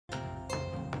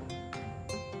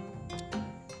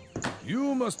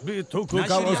You must be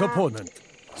Tokugawa's opponent.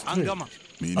 Angama.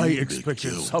 I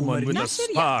expected someone with a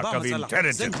spark of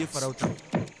intelligence.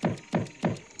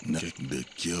 Da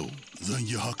kyau zan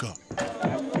yi haka.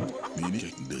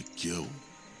 Mene da kyau.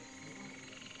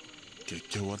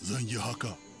 Kyakkyawar zan yi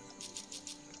haka.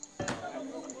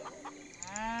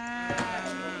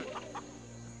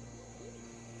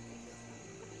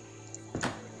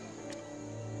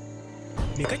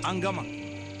 Me kake an gama?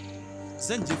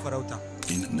 Zan je farauta.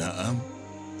 Na'am.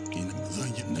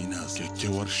 Zan yi ina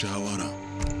kyakkyawar shawara.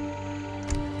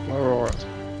 All right.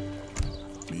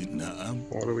 Na'am.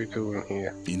 What are we doing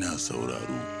here? Ina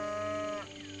sauraro.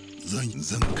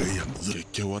 Zan kai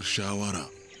kyakkyawar shawara.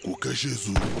 Ku kashe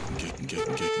su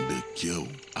da kyau.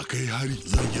 A kai hari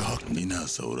zan yi haka. Ina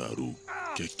sauraro.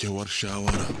 Kyakkyawar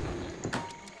shawara.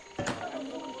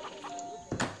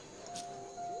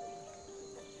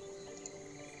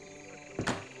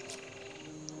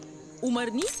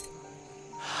 Umarni?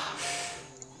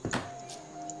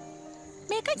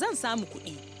 Me kai zan samu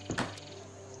kuɗi?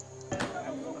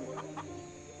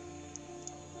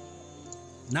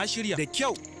 Na shirya da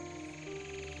kyau.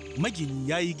 Magini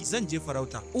yayi zan je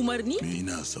farauta. Umarni?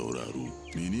 Ina sauraro.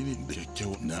 Menene da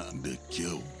kyau na da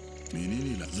kyau.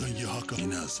 Menene na zan yi haka.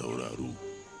 Ina sauraro.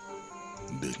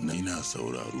 Ina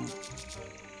sauraro.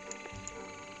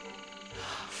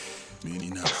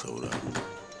 Ina sauraro.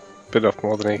 Bit off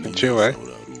more than he can chew, eh?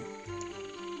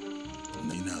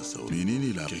 Ina sauraro.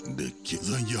 Menene la da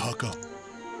zan yi haka.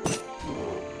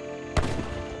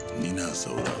 Ina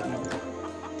sauraro.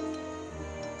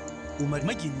 Umar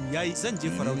magini yayi zan je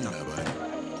farauta.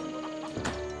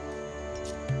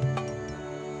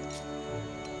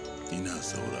 Ina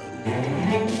sauraro.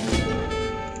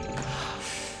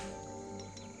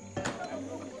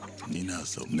 Ina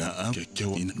sauraro. Na'am,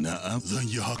 kyakkyawa. Na'am, zan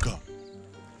yi haka.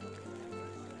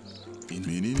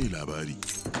 Menene labari?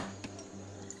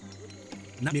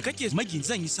 Me kake magini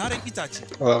zan yi saran itace.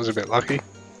 Well, that was a bit lucky.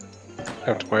 Don't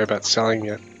have to worry about selling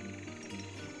yet.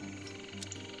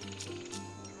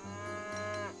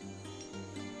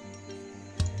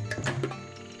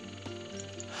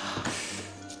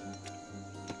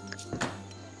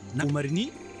 Na umarni?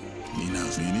 Ina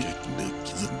zini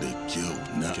da kyau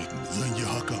na zan yi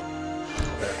haka.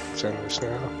 Send this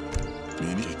now.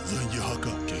 Mene zan yi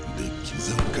haka da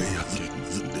zan kai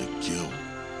da kyau.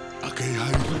 A kai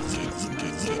hari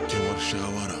kyakkyawar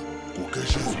shawara. Ku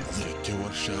kashe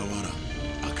kyakkyawar shawara.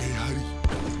 A kai hari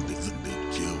da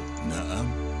kyau. Na'am,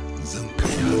 zan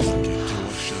kai hari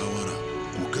kyakkyawar shawara.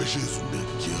 Ku kashe su da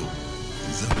kyau.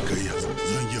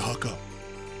 Zan yi haka.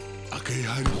 A kai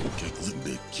hari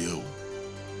da kyau.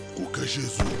 Ku kashe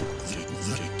su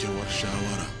kyakkyawar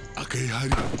shawara. A kai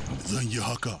hari zan yi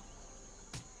haka.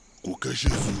 Ku kashe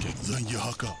su zan yi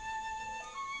haka.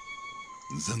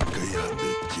 Zan kai da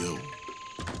kyau.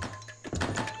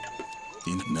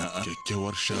 Ina a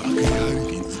kyakkyawar shawara. A kai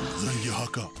hari zan yi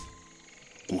haka.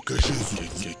 Ku kashe su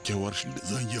kyakkyawar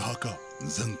zan yi haka.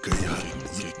 Zan kai hari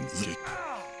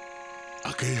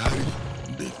a kai hari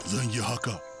da zan yi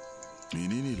haka.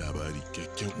 Menene labari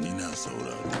kyakkyau ina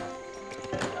sauraro.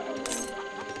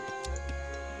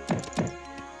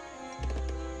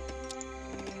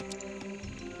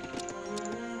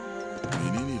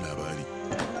 Menene labari?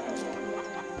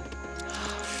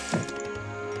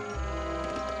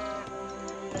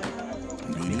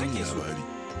 Menene labari?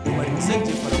 Bari zan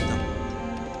je farauta.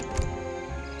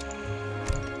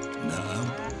 Na'am.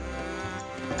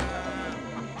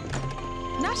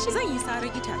 Na shi zan yi sarar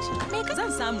itace. Me ka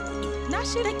zan samu kuɗi? Na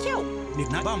shi da kyau.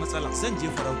 Na ba matsala zan je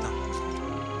farauta.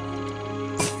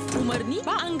 Umarni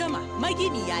ba an gama.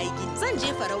 Magini yayi gini. Zan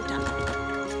je farauta.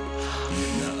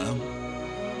 Na'am.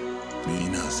 Me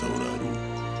ina sauraro.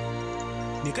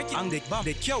 Me kake an da ba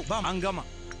da kyau ba an gama.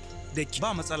 Da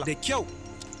ba matsala da kyau.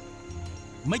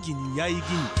 Magini yayi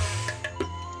gini.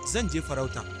 Zan je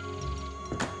farauta.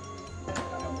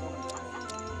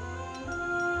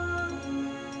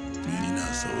 Me ina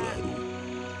sauraro.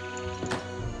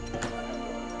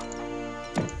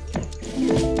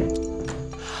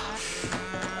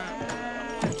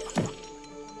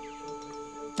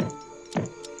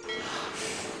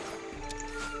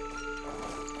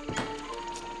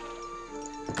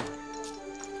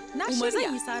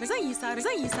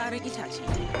 Zan yi sarar itace.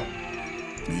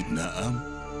 Na'am.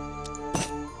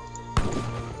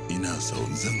 Ina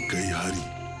zan kai hari.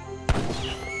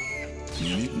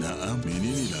 Na'am,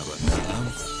 menene labari? Na'am.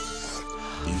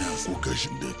 Ina so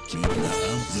kashin da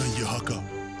na'am zan yi haka.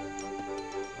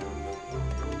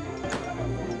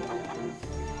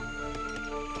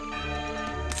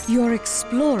 Your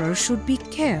explorer should be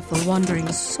careful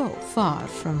wandering so far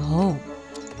from home.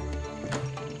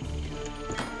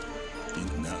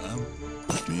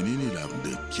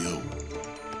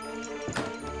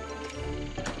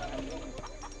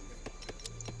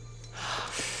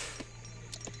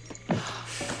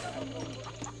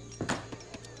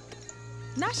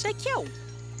 Na sha kyau.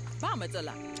 Ba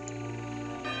matsala.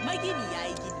 Magini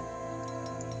yayi gini.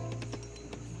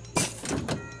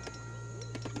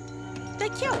 Da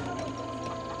kyau.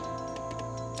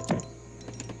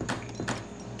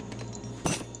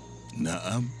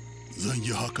 Na'am, zan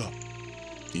yi haka.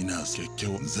 Ina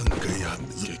zan kai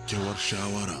kyakkyawar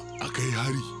shawara. A kai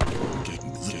hari.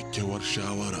 Kyakkyawar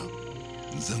shawara.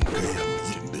 Zan kai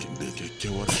da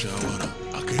kyakkyawar shawara.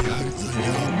 A kai hari. Zan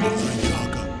yi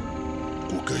haka.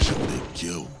 Ku kashe da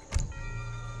kyau.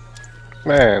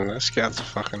 Man, this guy's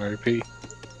fucking OP.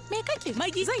 Me kake?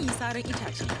 Magi zan yi saran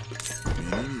itace.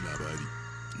 Menene labari?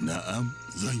 Na'am,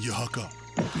 zan yi haka.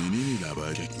 Menene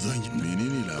labari?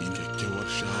 Menene labari? Kyakkyawar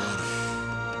shawara.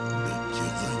 Da ke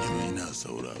zan yi ina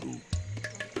sauraro.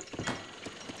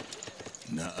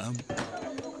 Na'am.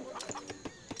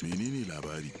 Menene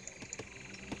labari?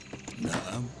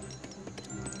 Na'am.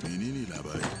 Menene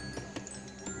labari?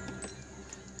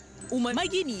 Umar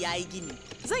magini yayi gini.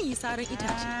 Zan yi saran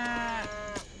itace.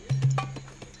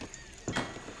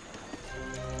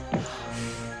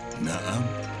 Na'am.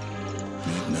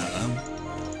 Na'am.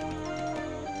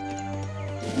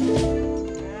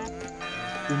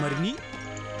 Umarni?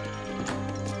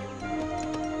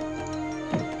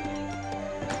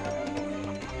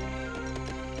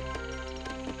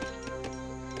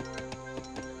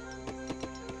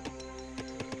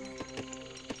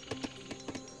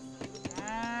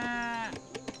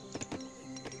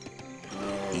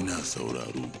 Ina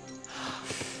sauraro.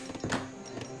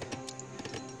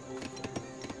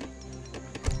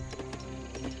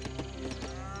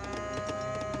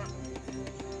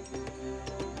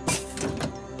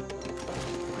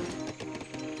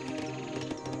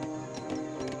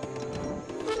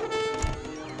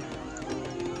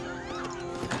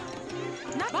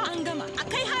 Na ba an gama. A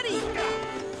kai hari.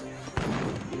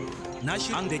 Na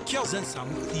shi an da kyau zan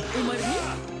samu kuɗi. Umarni?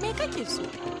 Me kake so?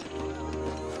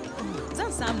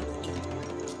 Zan samu kuɗi.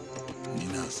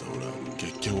 Ina sauraro.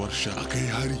 Kyakkyawar a kai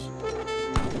hari.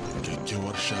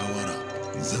 Kyakkyawar shawara.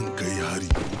 Zan kai hari.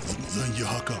 Zan yi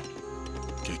haka.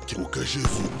 Ku kashe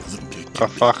su. The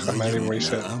fuck, I made him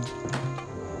reset.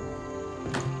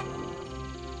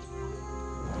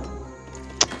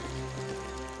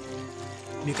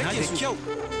 Me kake so? Kyau.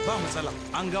 Ba matsala.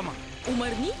 An gama.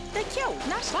 Umarni da kyau.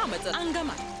 Na ba matsala. An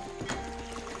gama.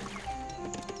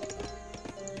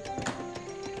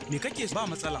 Me kake ba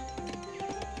matsala?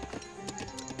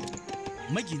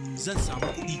 Magini zan samu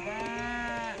kuɗi.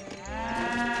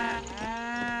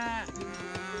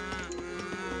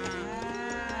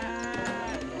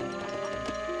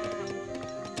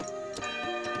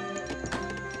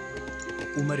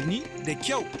 Umarni da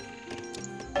kyau.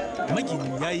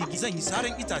 Magini yayi zan yi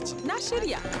saran itace. Na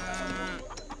shirya.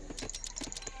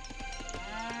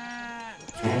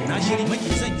 Na shirya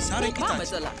magini zan yi saran Ba itace.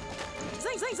 matsala.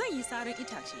 Zan yi saran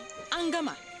itace. An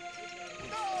gama.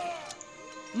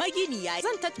 Magini yayi.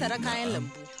 Zan tattara kayan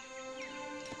lambu.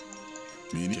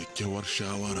 Mene kyakkyawar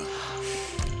shawara.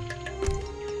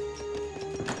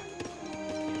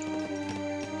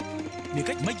 Me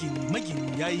kake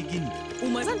magini yayi gini.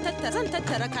 Umar zan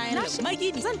tattara kayan lambu.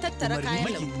 Magini zan tattara kayan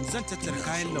lambu. Magini zan tattara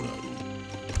kayan lambu.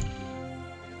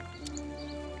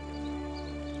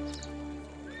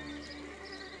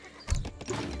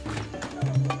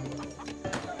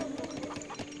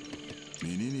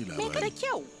 Menene Me da labari?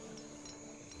 kyau.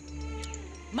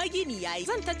 Magini yayi.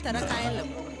 Zan tattara kayan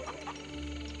lambu.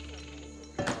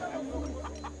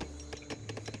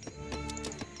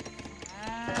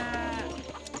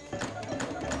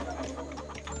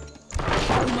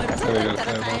 Umar zan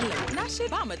tattara kayan lambu. Na shi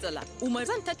ba matsala. Umar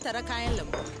zan tattara kayan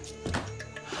lambu.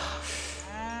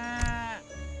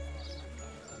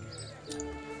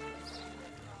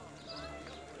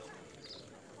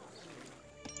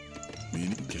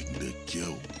 Mene da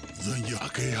kyau. Zan yi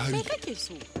akai Me hari. kake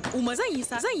so? Umar zan yi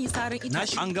saran itace. Na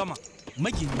shi an gama.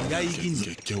 Magini yayi gini.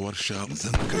 Kyakkyawar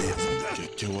zan kai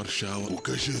kyakkyawar shawa. Ku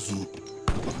kashe su.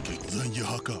 Zan yi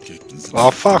haka.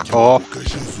 Oh, fuck off. Ku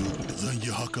kashe su. Zan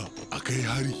yi haka. Akai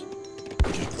hari.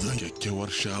 Zan kyakkyawar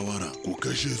shawara. Ku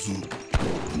kashe su.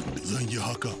 Zan yi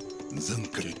haka. Zan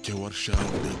kyakkyawar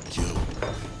shawara da kyau.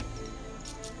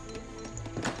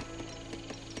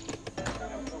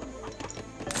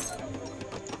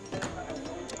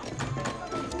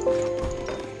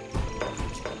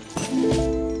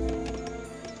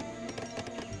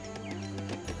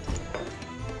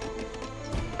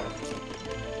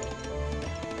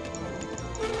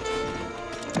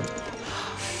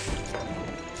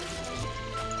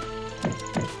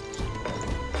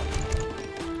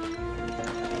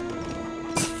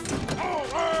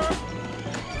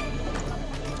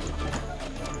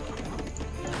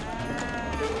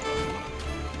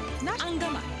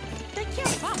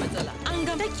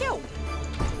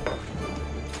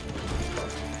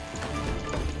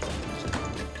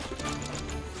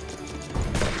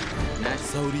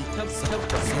 Sauri,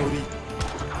 sauri.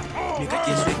 Me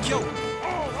kake so? Da kyau.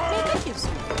 Me kake so?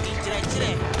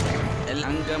 Cire.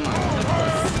 An gama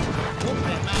tabbas.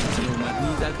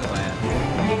 Umarni za ka bayar.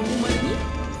 Umarni?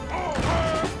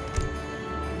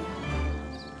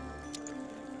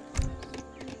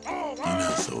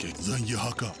 Ina sauke zan yi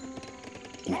haka.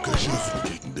 Ku kashe su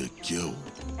da kyau.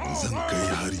 Zan kai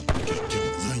hari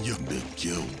zan yi da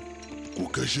kyau. Ku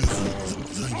kashe su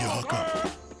zan yi haka.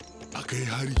 A kai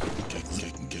hari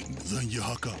zan yi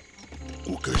haka.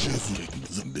 Ku kashe su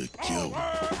da kyau.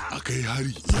 A kai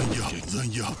hari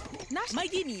zan yi haka.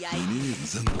 Magini yayi. Menene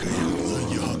zan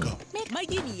yi haka.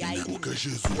 Magini yayi. Ku kashe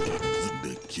su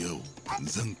da kyau.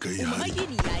 Zan kai hari.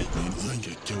 Magini yayi. Zan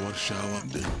kyakkyawar shawa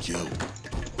da kyau.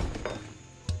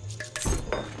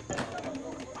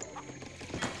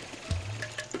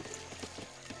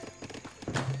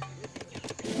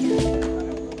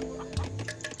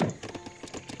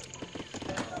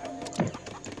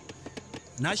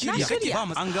 Na shirya. Ba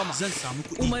mu an gama. Zan samu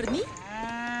kuɗi. Umarni?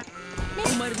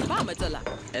 Umarni ba matsala.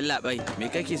 Yallaɓai, me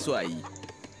kake so a yi?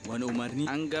 Wani umarni?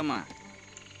 An gama.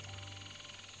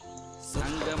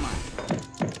 An gama.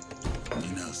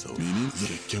 Ina sau. Menene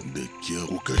kyakkyau da kyau.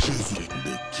 Ku kashe su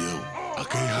da kyau. A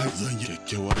kai har zan yi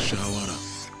kyakkyawar shawara.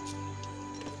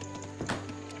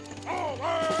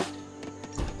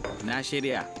 Na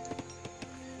shirya.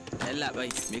 Yallaɓai,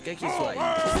 me kake so a yi?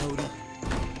 Sauri.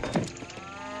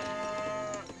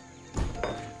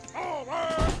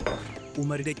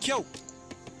 Umar da kyau.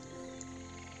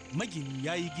 Magini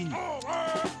ya yi gini.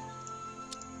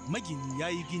 Magini ya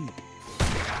yi gini.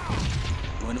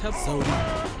 Wani Sauri.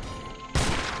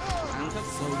 an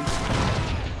Sauri.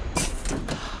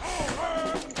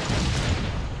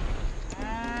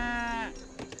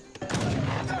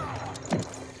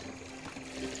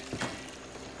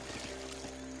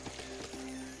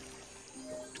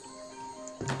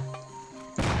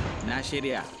 Na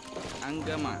shirya. An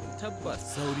gama tabbas.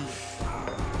 Sauri.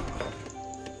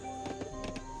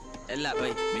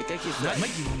 Yallaɓai, me kake so a yi?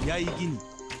 Magini ya yi gini.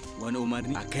 Wani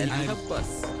umarni? A kai hari. Tabbas.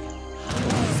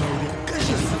 Sauri.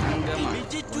 Kashe su. An gama.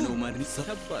 Wani umarni?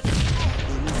 Tabbas.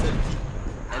 Domin sarki.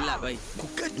 Yallaɓai.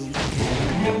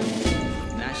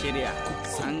 Na shirya.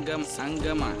 An gama.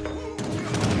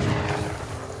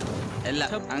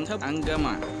 An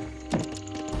gama.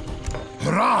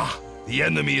 Hurrah! The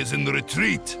enemy is in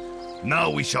retreat.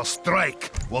 Now we shall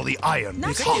strike while the iron Na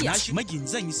is shirya. hot. Magini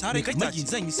zan yi sarar itace. Magini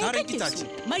zan yi Me sarar kake itace. so?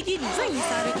 Magini zan yi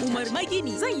sarar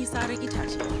Magini zan yi sarar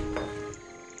itace.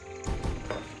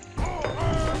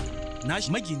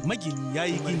 Magini ya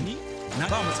yi gini. Na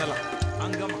ba matsala.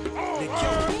 An gama. Da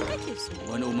kyau. Me kake so?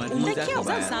 Wani umarni Da za ka kyau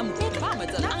zan bayar? samu. Ba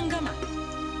matsala. An gama.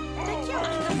 Da kyau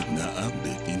an gama. Na'am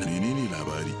da ina menene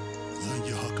labari? Zan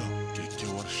yi haka.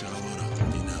 Kyakkyawar shawara.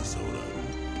 Ina sauraro.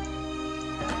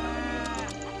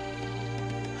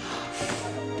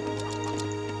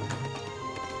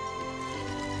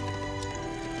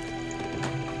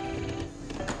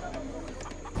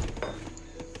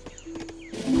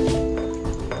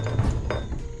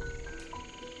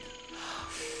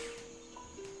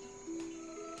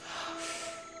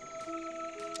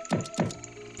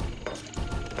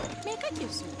 Me kake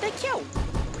so? Da kyau.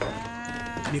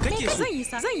 Me kake so?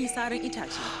 Zan yi sarar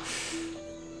itace.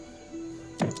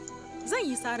 Zan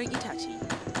yi sarar itace.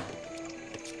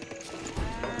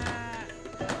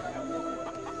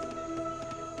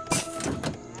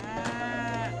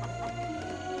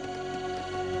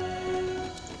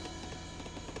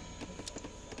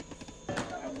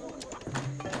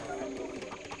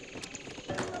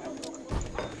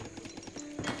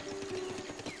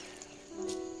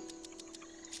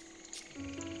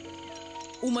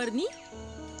 Umarni?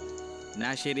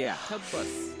 Na shirya. Tabbas.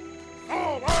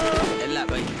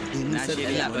 Yallaɓai. Na shirya.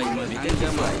 Yallaɓai. An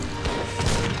gama.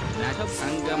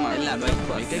 An gama. Yallaɓai.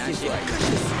 Me kake so a yi?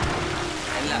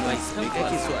 Yallaɓai. Me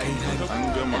kake so a yi? An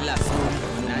gama. Yallaɓai.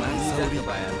 Na ji za ka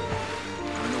bayar.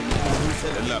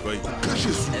 Yallaɓai.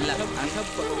 Kashe su. Yallaɓai. An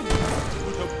tabbas.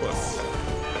 Tabbas.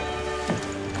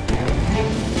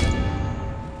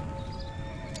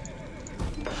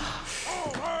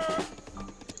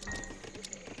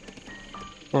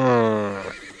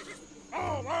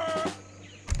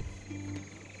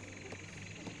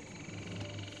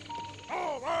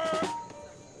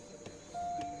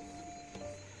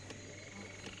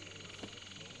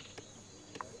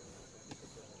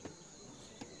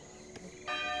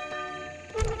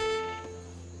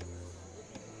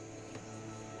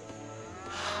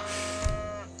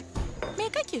 Me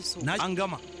kake so? An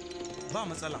gama. Ba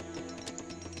matsala.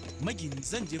 Magini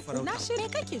zan je farauta. Na shirya. Me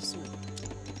kake so?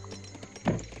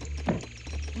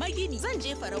 Magini zan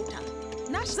je farauta.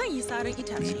 Na zan yi saran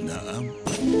itace. Na'am.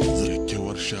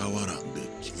 Kyakkyawar shawara da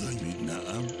zan yi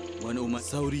na'am. Wani umar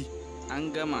sauri.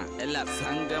 An gama. Ella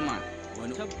an gama.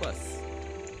 Wani tabbas.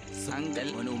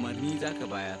 Wani umarni za ka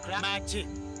bayar. Mace.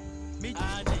 Me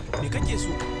kake so?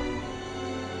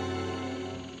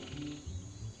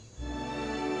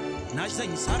 Na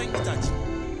zan yi saran itace.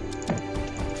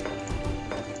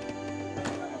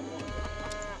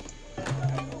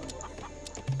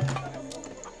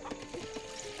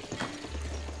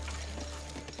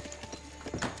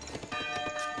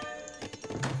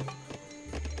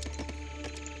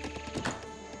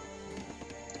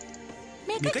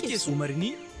 Me kake so?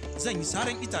 Umarni? Zan yi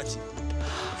saran itace.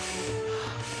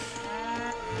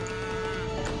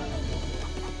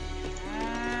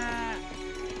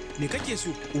 Me kake so?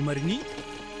 Umarni?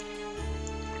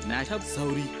 Na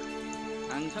sauri.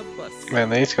 An tabbas. Man,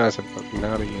 these guys are fucking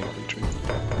out of the infantry.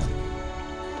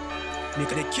 Me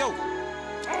ka da kyau.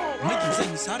 Magi zan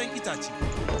yi saran itace.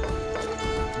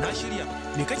 Na shirya.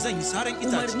 Me kake zan yi saran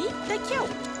itace? Umarni da kyau.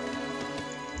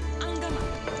 An gama.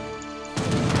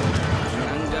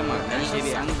 An gama. Na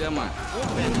shirya. An gama.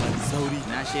 Sauri.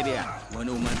 Na shirya.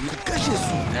 Wani umarni. Kashe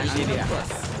su. Na shirya.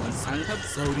 An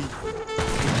sauri.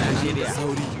 Na shirya.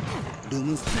 Sauri.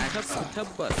 Domin na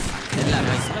tabbas.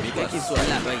 Labai. Me kake so?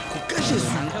 Labai. Ku kashe su.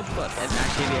 An tabbas. Na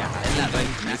shirya. Labai.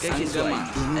 Me kake so?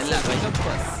 Labai.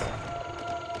 Tabbas.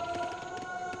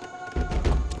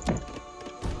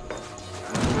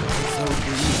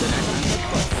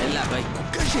 Labai. Ku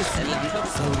kashe su.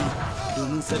 Sauri.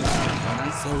 Domin sarki.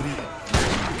 An sauri.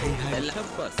 Kai hari.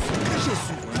 Tabbas. Kashe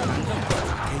su. An tabbas.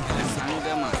 Kai hari. An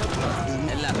gama.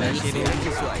 Labai. Shirya. An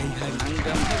so ai hari. An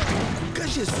gama. Ku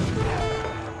kashe su.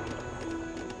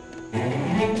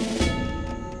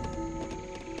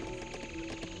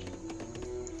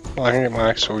 Well, I can get my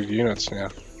actual units now.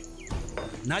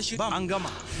 Na shirya an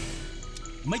gama.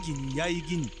 Magini yayi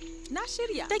gini. Na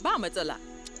shirya. Ba matsala.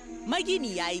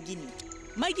 Magini yayi gini.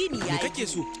 Magini yayi. Me kake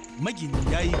so? Magini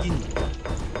yayi gini.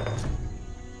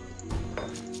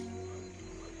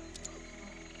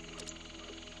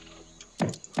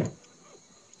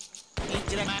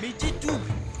 Me jitu.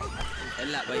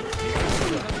 Labai.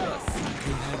 Tabbas.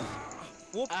 Kai hari.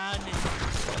 Ane.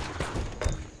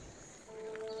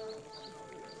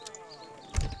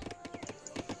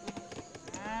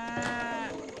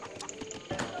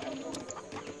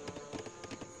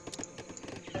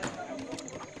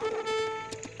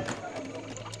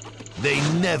 They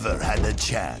never had a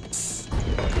chance.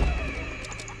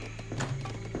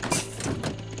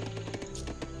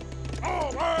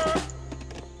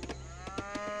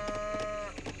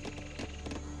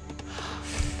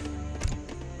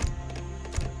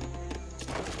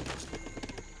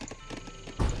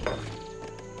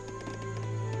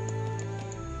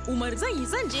 Umar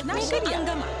zan je na shirya. An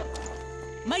gama.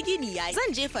 Magini yayi.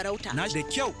 Zan je farauta. Na da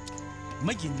kyau.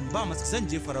 Magini ba masa zan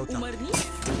je farauta. Umarni?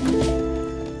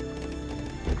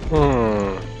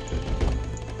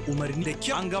 Umarni da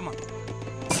kyau an gama.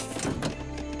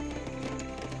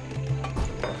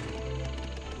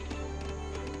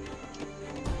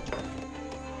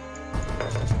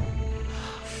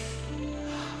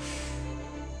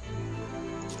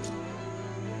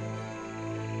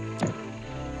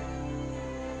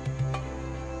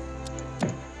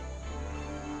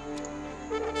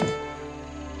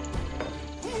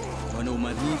 Wani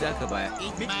umarni za ka baya.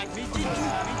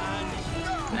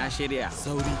 Na shirya.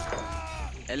 Sauri.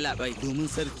 Labai. Domin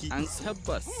sarki. An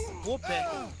tabbas.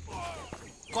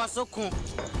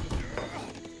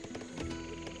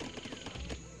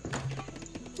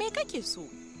 Me kake so?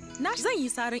 Na zan yi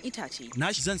saran itace.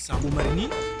 Na zan samu umarni.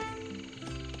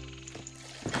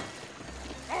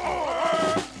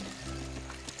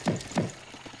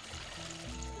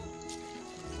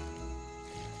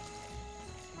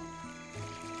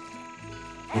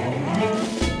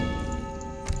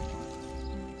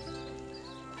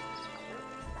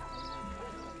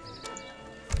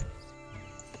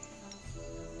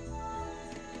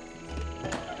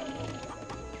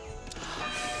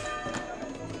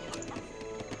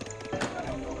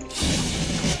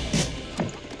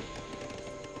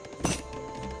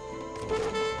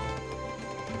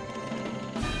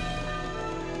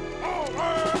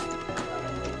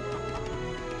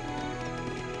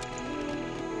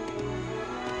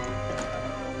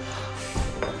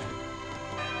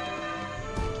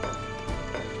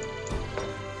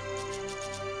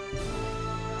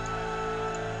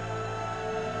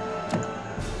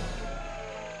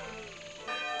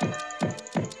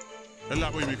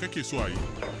 Labai me kake so a yi?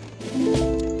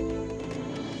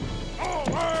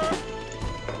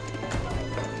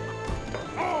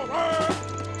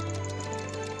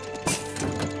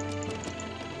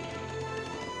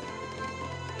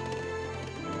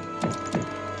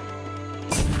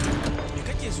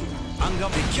 an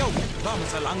gama da kyau ba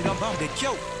matsala an gama da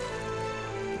kyau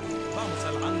ba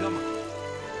matsala an gama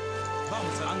ba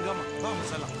matsala an gama ba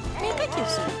matsala Me kake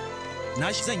so?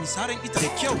 na shi zan yi saran ita da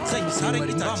kyau zan yi saran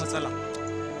itace ba matsala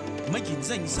magini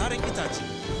zan yi saran itace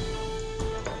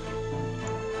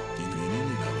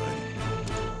menene labari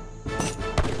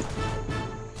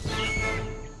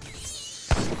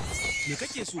me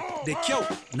kake so da kyau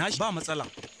na shi ba matsala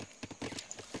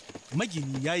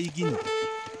magini yayi gini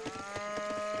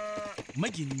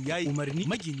magini yayi umarni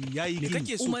magini yayi gini me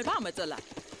kake so Umar ba matsala.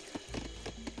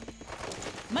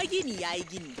 Magini yayi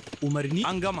gini. umarni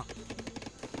an gama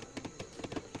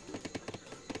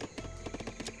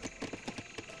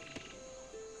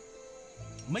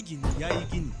magini yayi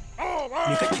gini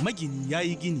me kake magini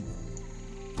yayi gini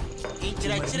In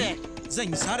cire. zan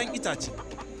yi saran itace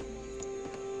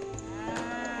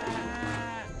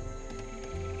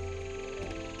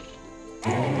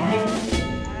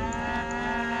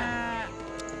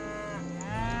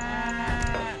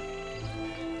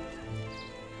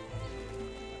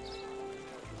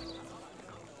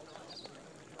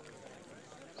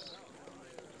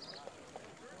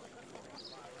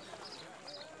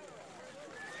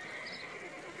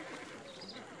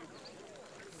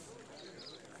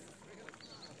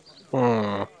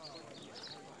Hmm.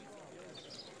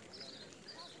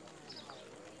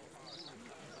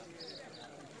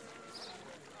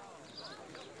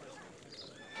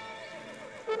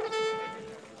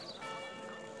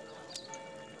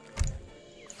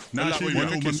 na shirya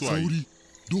kake so sauri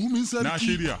domin sarki na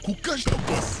shirya ku kashe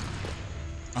tabbas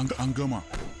an gama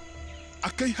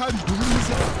akai hari domin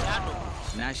sarki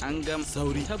Na shi an gama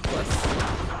sauri tabbas.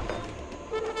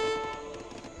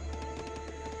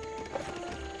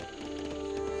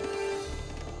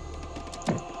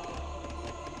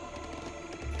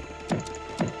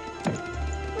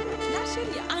 Na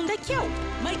shirya. An ga kyau.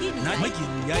 Magini na yayi.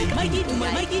 magini yayi gini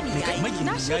Magini yayi. magini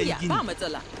Na yayi shirya. gini. Ba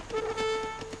matsala.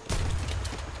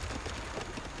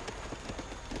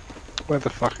 Where the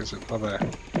fuck is it? Oh, there.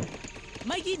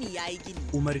 Magini yayi gini.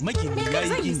 Umar magini Me ka yayi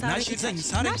zan yi gini na saran shi zan yi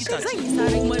itace. saran Na shi itace zan yi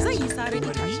saran Umar zan yi saran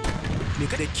umarni itace. me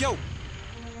ka da kyau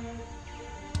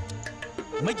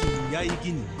magini yayi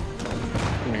gini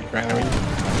Give me granary.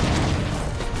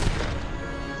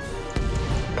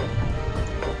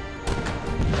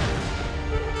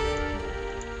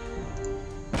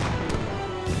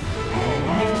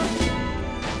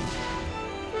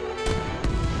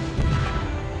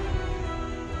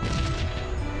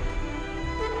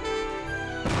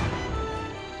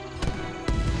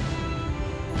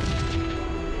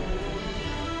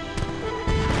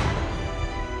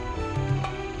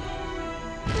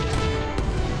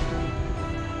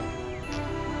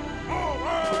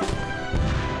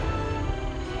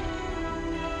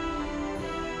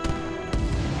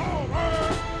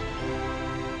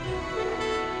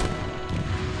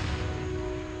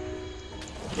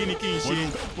 kinikin shi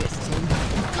tabbas sauri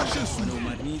ku kashe su Wani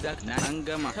umarni za na an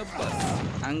gama tabbas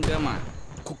an gama.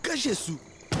 Ku kashe su.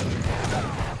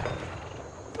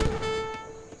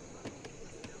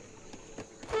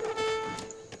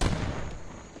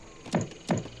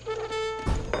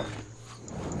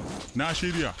 na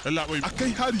shirya labai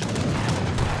akai hari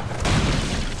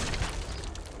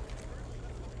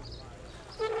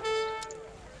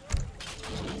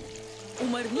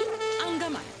Umarni an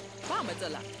gama. Ba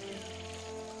matsala.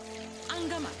 An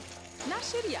gama. Na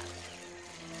shirya.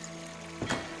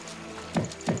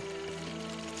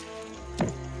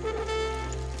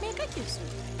 Me kake so?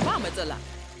 Ba matsala.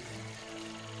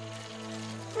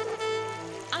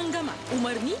 An gama.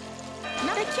 Umarni?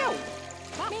 Na da kyau.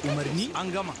 Me kake umarni so? an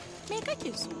gama Me kake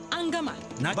so? An gama.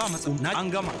 na ba matsa na an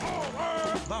gama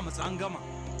ba matsa an gama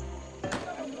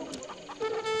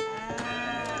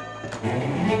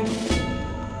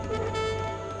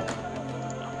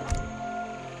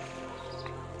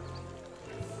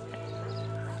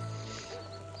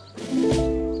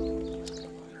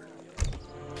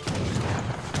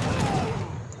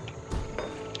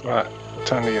Right,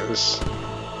 time to get this.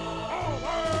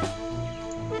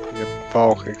 Get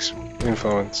bulk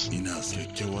influence. ina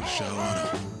kyakkyawar shawara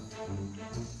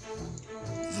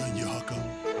zan yi haka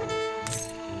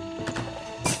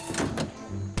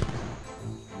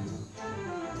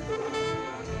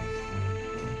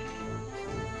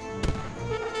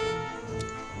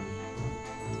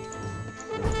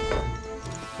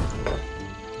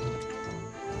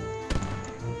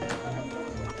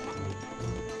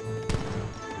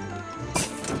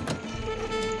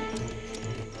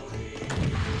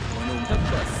Wani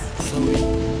tabbas sauri.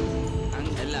 An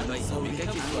labai me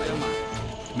kake so a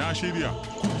yi? na shirya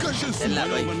ku kashe su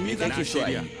Labai me kake so a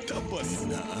yi? tabbas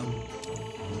na'am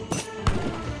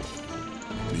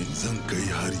zan kai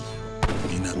hari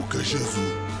ina ku kashe su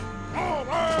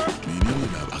menene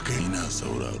labari akai ina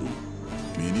sauraro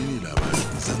menene labari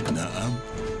zan na'am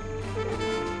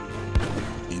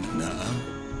na'am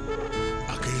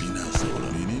akai ina sauraro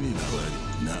menene labari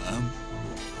na'am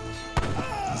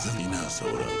zan ina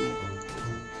sauraro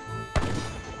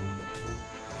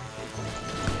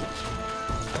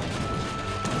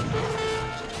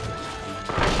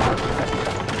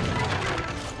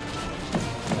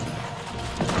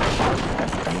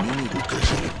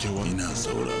ina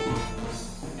sauraro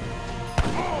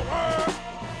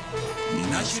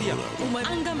ina shirya Umar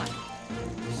an gama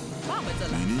ba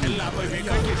matsala Allah bai me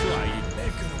kake so a yi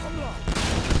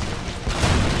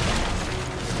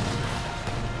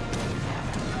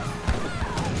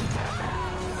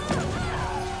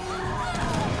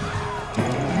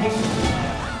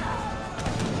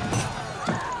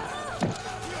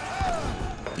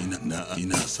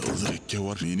ina sauraro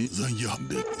kyakkyawar ne zan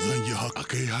yi haka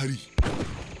akai hari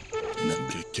na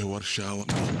kyakkyawar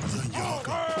shawara zan yi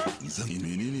haka zan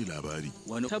menene labari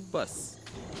wani tabbas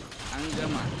an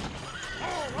gama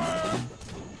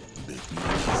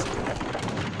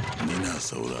ina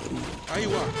sauraro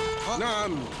aiwa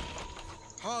na'am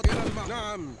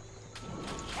na'am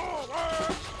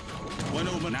wani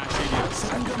umar na shirya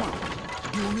an gama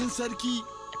domin sarki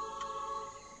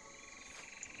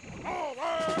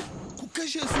ku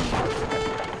kashe su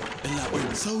Allah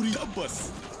bai sauri tabbas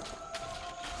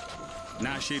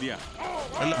na shirya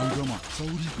Allah an gama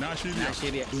sauri na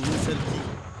shirya domin sarki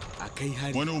a kai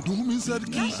hari wani domin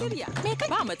sarki na shirya me kai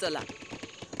ba matsala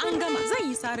an gama zan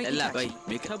yi sarar Allah bai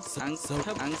me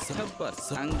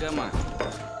tabbas an gama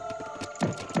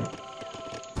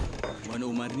wani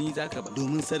umarni zaka ba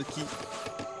domin sarki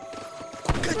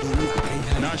kuka domin a kai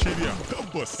hari na shirya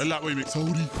tabbas Allah bai me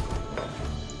sauri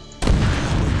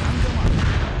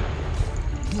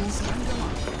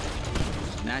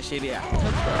na shirya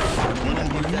wani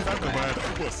umarni za ka bayar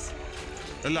tabbas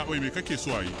Allah bai me kake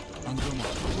so a yi an gama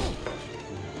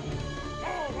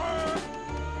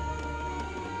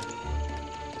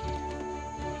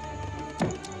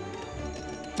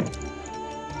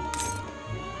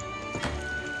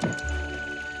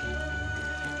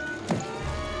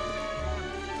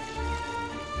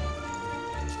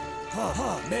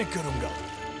मैं करूंगा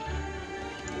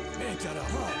मैं जरा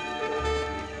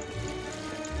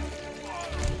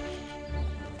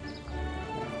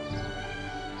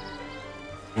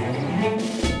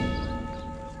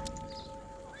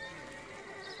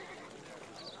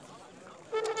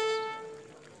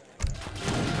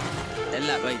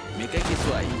Allah bai me kake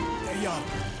so a yi तैयार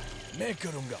मैं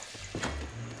करूंगा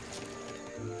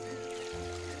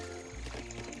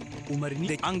umarni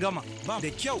da an gama ba da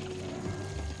kyau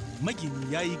magini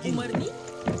yayi gini umarni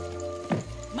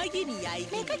magini yayi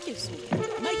me kake so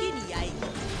magini yayi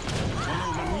wani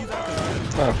umarni za ka bayar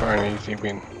It's not for an easy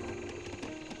win.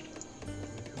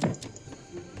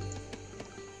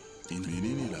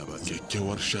 menene labari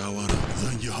kyakkyawar shawara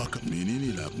zan yi haka menene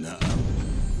labari na'am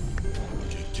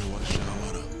kyakkyawar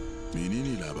shawara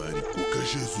menene labari ku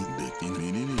kashe su da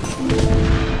menene labari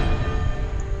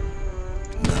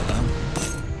na'am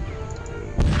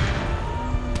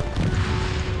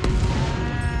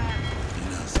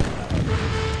ina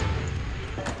sauraro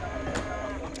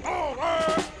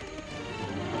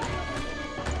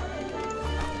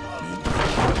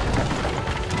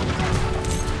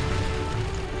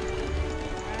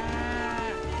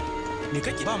me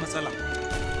kake ba matsala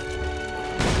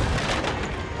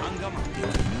an gama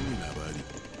menene labari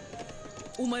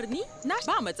umarni na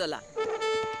ba matsala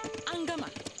an gama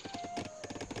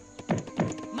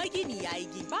magini yayi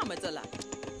gini ba matsala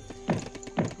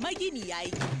magini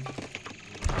yayi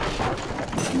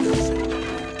gini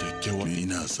kyakkyawar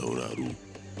ina sauraro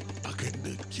akan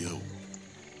da kyau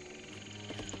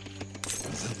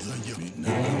zan yi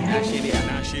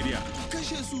na shirya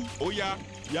kashe su oya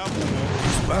ya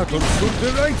battle should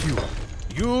delight you.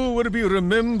 You will be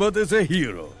remembered as a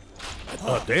hero.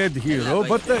 A dead hero,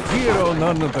 but a hero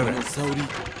nonetheless. sauri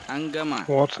an gama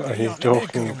What are you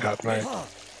talking about, mate?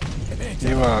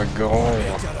 You are gone.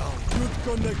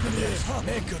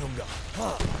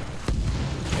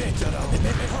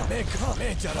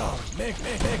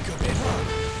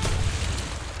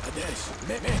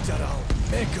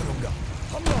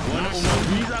 wani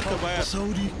umarni za ka bayar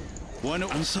sauri wani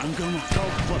an gama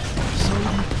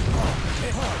sauri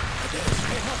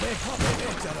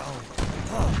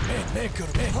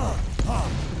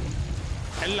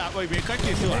Allah bai me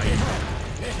kake so a yi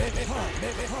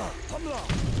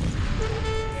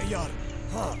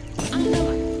an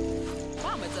gama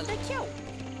ba matsala da kyau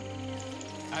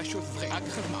أشوف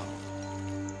أكثر ما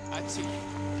أتي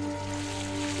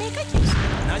Me kake?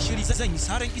 Na shiri zan yi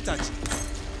saran itace.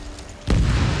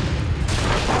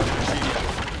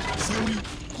 Sauri.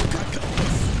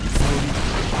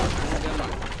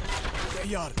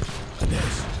 Yar.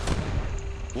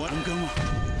 An gama.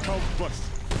 Tabbas.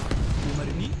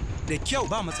 Umarni da kyau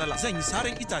ba matsala. Zan yi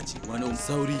saran itace. Wani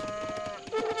sauri.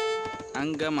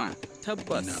 An gama.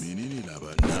 Tabbas. Menene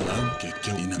labari? Na'am,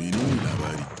 kyakkyau. Menene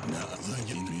labari? Zan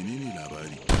yi menene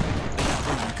labari?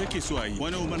 Me kake so a yi?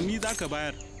 Wani umarni za ka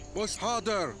bayar? Boss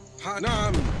Harder.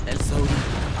 Na'am. El sauri.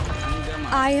 An gama.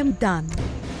 I am done.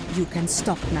 You can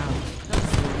stop now.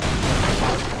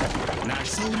 Na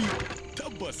sauri.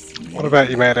 Tabbas. What about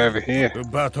you made over here? The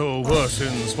battle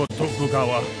worsens for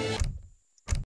Tokugawa.